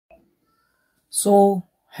So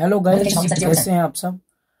hello guys, कैसे हैं आप सब।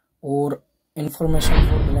 और इन्फॉर्मेशन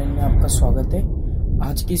फॉर ब्लाइंड में आपका स्वागत है।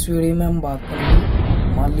 आज की इस वीडियो में हम बात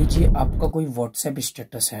करेंगे, मान लीजिए आपका कोई व्हाट्सएप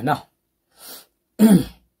स्टेटस है ना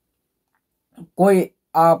कोई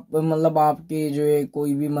आप मतलब आपके जो है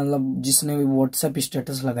कोई भी मतलब जिसने भी व्हाट्सएप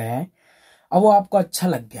स्टेटस लगाया है, अब वो आपको अच्छा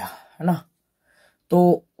लग गया है ना,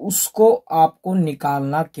 तो उसको आपको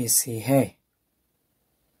निकालना कैसे है।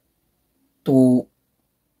 तो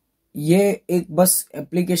ये एक बस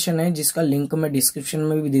एप्लीकेशन है जिसका लिंक मैं डिस्क्रिप्शन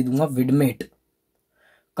में भी दे दूंगा, विडमेट।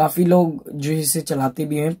 काफी लोग जो इसे चलाते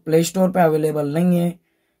भी हैं, प्ले स्टोर पे अवेलेबल नहीं है।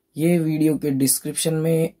 ये वीडियो के डिस्क्रिप्शन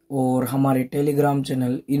में और हमारे Telegram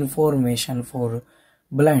channel information for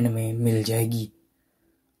blind में मिल जाएगी।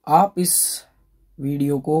 आप इस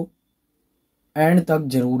वीडियो को एंड तक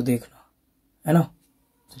जरूर देखना, है ना।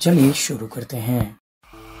 तो चलिए शुरू करते हैं।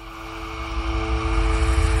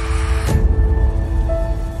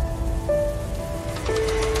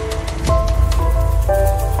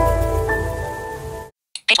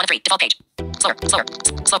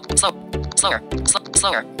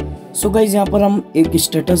 सो गाइस, यहाँ पर हम एक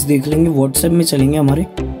स्टेटस देख लेंगे, व्हाट्सएप में चलेंगे हमारे।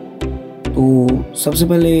 तो सबसे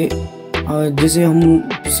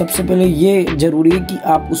पहले ये जरूरी है कि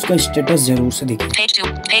आप उसका स्टेटस जरूर से देखें। Page 2,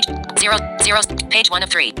 page 0, 0, page 1 of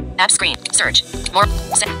 3, app screen, search, more,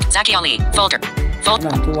 Zaki Ali, folder, तो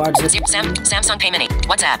WhatsApp, Samsung Pay Mini,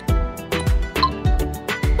 WhatsApp,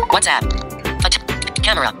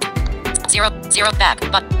 camera, 0, back,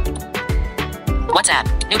 but, WhatsApp,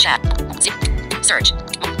 new chat, search,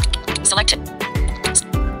 selected,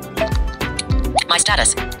 my status,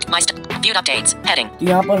 viewed updates, heading। तो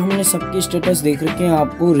यहाँ पर हमने सबके स्टेटस देख रखे हैं।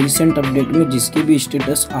 आपको रिसेंट अपडेट में जिसकी भी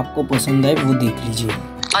स्टेटस आपको पसंद आए वो देख लीजिए।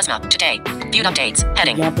 Asma, today, viewed updates,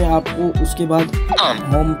 heading। यहाँ पे आपको उसके बाद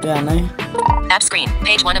होम पे आना है। App screen,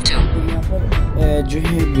 page 1 of 2। तो यहाँ पर जो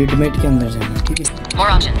है विडमेट के अंदर जाना है, ठीक है। More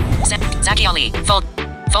option, Zaki Ali,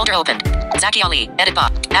 folder opened, Zaki Ali, edit bar,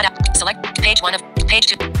 add app, select, page 1 of, page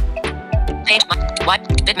 2, page 1, what,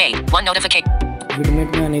 bitmade, 1 notification,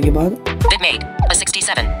 Vidmate में आने के बाद bitmade, a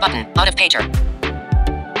 67, button, out of pager,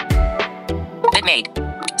 bitmade,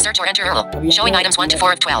 search or enter URL, showing items 1 to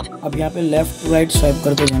 4 of 12, अब यहाँ पे left to right swipe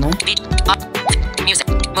करते जाना है। beat, up, music,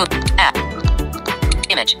 move, app,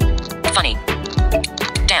 image, funny,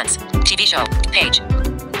 dance, TV show, page,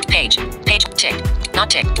 tick, not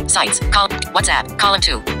tick, sites, column, WhatsApp, column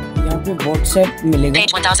 2, यहाँ पे WhatsApp मिलेगा,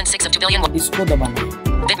 page 1006 of 2 billion, इसको दबाना है।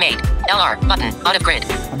 bitmade, LR, button, out of grid,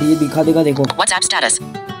 अब ये दिखा देगा, देखो WhatsApp status,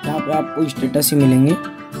 यहाँ पे आपको स्टेटस ही मिलेंगे।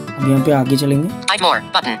 अब यहाँ पे आगे चलेंगे, hide more,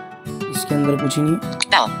 button, इसके अंदर कुछ ही नहीं है।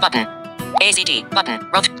 bell, button, AZD, button,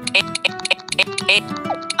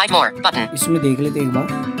 hide more, button, इसमें देख लेते एक बार।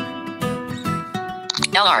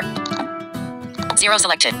 LR, 0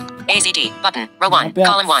 selected, AZD, button, row 1, पे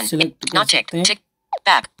आप column 1, select कर not ticked, सकते हैं। tick,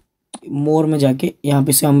 back, मोर में जाके यहाँ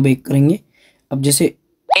पे से हम बैक करेंगे। अब जैसे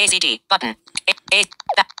AZD, button,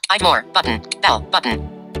 hide more, button, bell, button,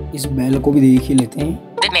 इस बेल को भी देख ही लेते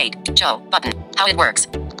हैं। bitmade, Joe, button, how it works,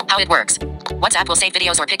 WhatsApp will save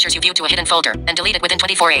videos or pictures you view to a hidden folder and delete it within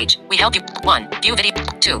 24 hours. We help you. 1, view video.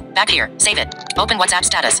 2, back here, save it, open WhatsApp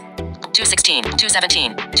status, 216,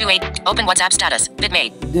 217, 28, open WhatsApp status,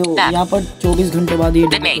 bitmade, देखो back, यहाँ पर 24 घंटे बाद ये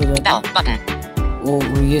delete bitmade, हो जाता bell, button, है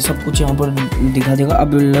और ये सब कुछ यहाँ पर दिखा देगा।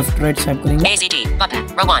 अब लेफ्ट राइट स्वाइप करेंगे। AZD, button,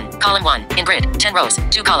 row 1, column 1, in grid, 10 rows,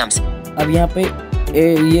 2 columns, अब यहाँ पे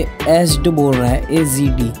ये एस्ड बोल रहा है,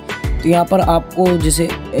 AZD। तो यहाँ पर आपको जैसे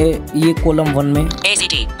ये कॉलम 1 में,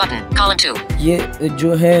 AZD, button, column 2, ये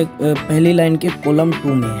जो है पहली लाइन के कॉलम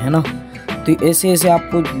 2 में है ना। तो ऐसे ऐसे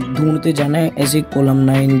आपको ढूंढते जाना है, ऐसे कॉलम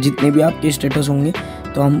 9 जितने भी आपके स्टेटस होंगे।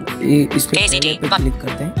 तो हम इस पे क्लिक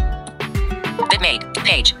करते हैं। bitmade,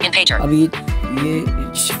 page, in pager, अब ये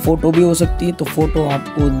फोटो भी हो सकती है, तो फोटो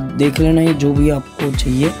आपको देख लेना है जो भी आपको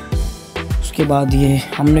चाहिए। उसके बाद ये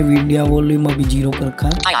हमने वीडियो वॉल्यूम अभी 0 कर रखा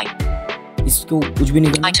है, इसको कुछ भी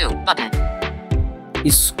नहीं करना, I2, button,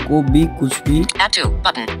 इसको भी कुछ भी, add to,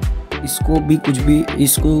 button, इसको भी कुछ भी,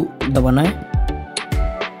 इसको दबाना है।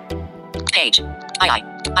 page,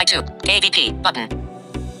 I2, AVP, button,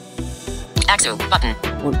 AXU, button,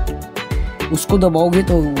 और उसको दबाओगे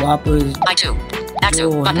तो आप I2, AXU,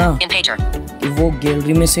 जो है button, ना, in pager, वो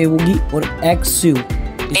गैलरी में सेव होगी। और XU,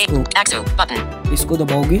 AXU, button, इसको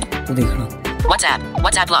दबाओगे तो देखना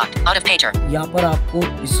WhatsApp locked, out of pager, यहाँ पर आपको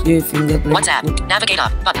इसके fingerprint, WhatsApp, navigate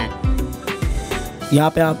up, button, यहाँ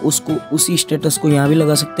पे आप उसको उसी स्टेटस को यहाँ भी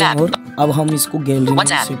लगा सकते हैं। और अब हम इसको गैलरी में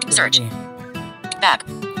WhatsApp, सेव कर search, देते हैं। back,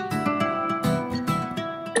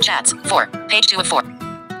 chats, 4, page 2 of 4,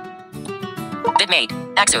 bitmade,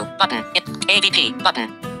 AXU, button, AVP, button,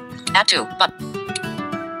 add to, button,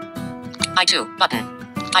 I2, button,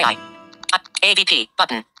 II, AVP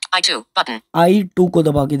button. I2 button. I2 को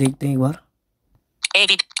दबा के देखते हैं एक बार।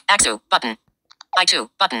 AVP Axu button. I2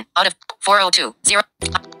 button. Out of 402 0.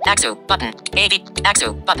 Axu button. AV Axu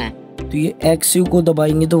button. तो ये Axu को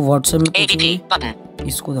दबाएंगे तो व्हाट्सएप में AVP button.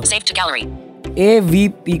 इसको दबा Save to gallery.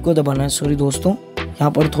 AVP को दबाना है। सॉरी दोस्तों,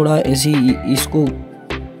 यहाँ पर थोड़ा ऐसी इसको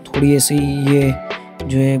थोड़ी ऐसी ये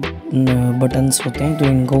जो है बटन्स होते हैं तो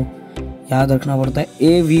इनको याद रखना पड़ता है।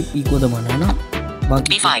 AVP को दबाना है ना,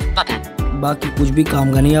 बाकी कुछ भी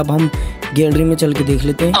काम का नहीं। अब हम गैलरी में चल के देख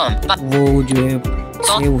लेते हैं वो जो है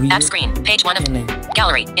सेव हुई है नहीं।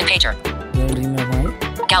 Gallery in pager. गैलरी में अब आए।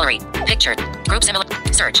 Gallery picture group similar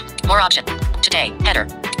search more option today header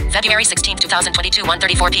February 16, 2022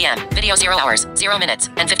 1:34 p.m. video 0 hours 0 minutes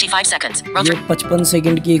and 55 seconds. ये 55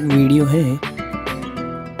 सेकंड की एक वीडियो है।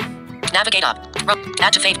 Navigate up.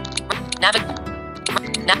 Add to favorite.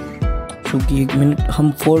 क्योंकि 1 मिनट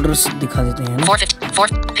हम फोल्डर्स दिखा देते हैं ना। 4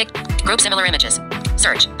 pick group similar images.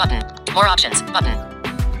 Search button. More options button.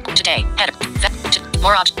 Today header.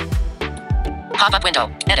 More option. Pop up window.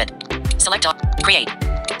 Edit. Select all. Create.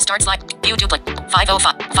 Start slide. View duplicate.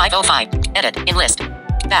 505. 505. Edit. In list.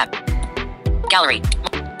 Back. Gallery.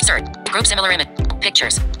 Search. Group similar image.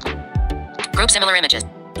 Pictures. Group similar images.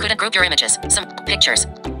 Couldn't group your images. Some pictures.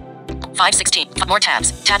 516. More tabs.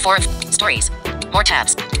 Tab 4. Stories. More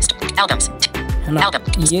tabs. Albums. है ना,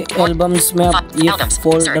 ये albums में अब ये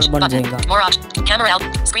folder बन जाएगा। More options. Camera album.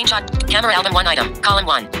 Screenshot. Camera album 1 item. Column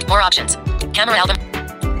 1. More options. Camera album.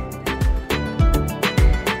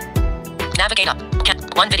 Navigate up.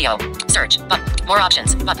 1 video. Search. Button. More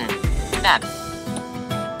options. Button. Back.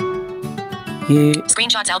 ये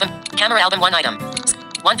Screenshots album. Camera album 1 item.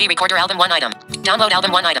 1V recorder album 1 item. Download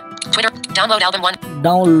album 1 item. Twitter. Download album 1.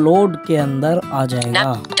 Download के अंदर आ जाएगा।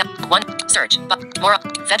 1 search. More.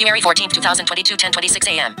 February 14, 2022 10:26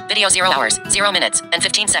 a.m. Video 0 hours 0 minutes and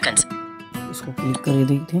 15 seconds. इसको click करके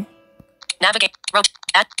देखते हैं। Navigate.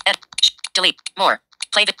 Add. Delete. More.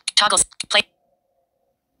 Play. Toggles. Play.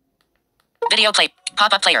 Video play.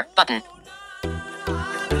 Pop-up player button.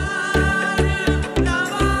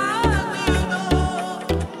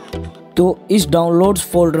 तो इस downloads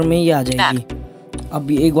folder में ये आ जाएगी।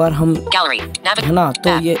 अब एक बार हम Gallery. है ना, तो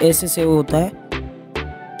ये ऐसे सेव होता है।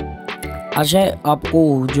 आशा है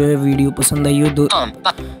आपको जो है वीडियो पसंद आई हो।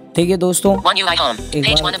 ठीक है दोस्तों, एक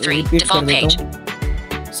बार रिपीट कर देता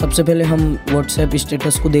हूँ। सबसे पहले हम व्हाट्सएप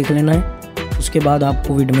स्टेटस को देख लेना है, उसके बाद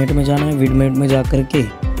आपको विडमेट में जाना है। विडमेट में जा कर के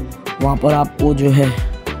वहाँ पर आपको जो है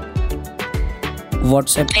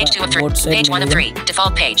व्हाट्सएप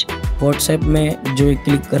में जो है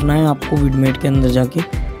क्लिक करना है आपको। विडमेट के अंदर जाके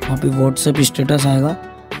वहाँ पे व्हाट्सएप स्टेटस आएगा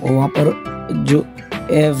और वहाँ पर जो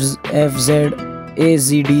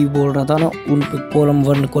FZAZD बोल रहा था ना, उन पे कॉलम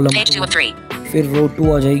 1 कॉलम 2 फिर रो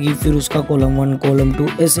 2 आ जाएगी, फिर उसका कॉलम 1 कॉलम 2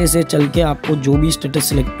 ऐसे ऐसे चल के आपको जो भी स्टेटस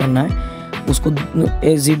सिलेक्ट करना है उसको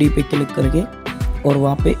AZD पे क्लिक करके और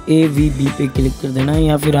वहाँ पे AVB पे क्लिक कर देना है,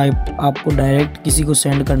 या फिर आपको डायरेक्ट किसी को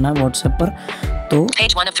सेंड करना है व्हाट्सएप पर तो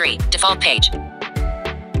Page 1 of 3 default page.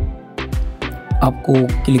 आपको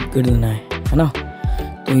क्लिक कर देना है ना।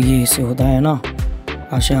 तो ये ऐसे होता है ना।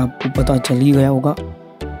 आशा आपको पता चल ही गया होगा।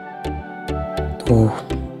 तो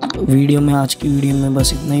वीडियो में, आज की वीडियो में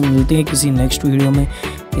बस इतना ही। मिलते हैं किसी नेक्स्ट वीडियो में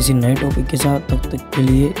किसी नए टॉपिक के साथ। तब तक के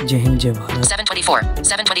लिए जय हिंद जय Bharat. 724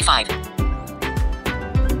 725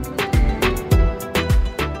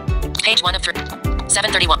 Page 1 of 3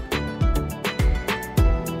 731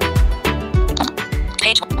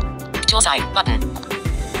 Page 1 tool side button.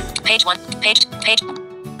 Page 1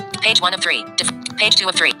 Page 1 of 3 Page 2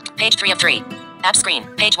 of 3 Page 3 of 3 App screen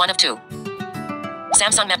Page 1 of 2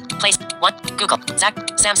 Samsung map place 1 Google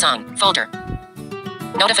Samsung folder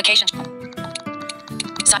notifications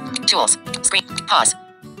tools screen pause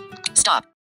stop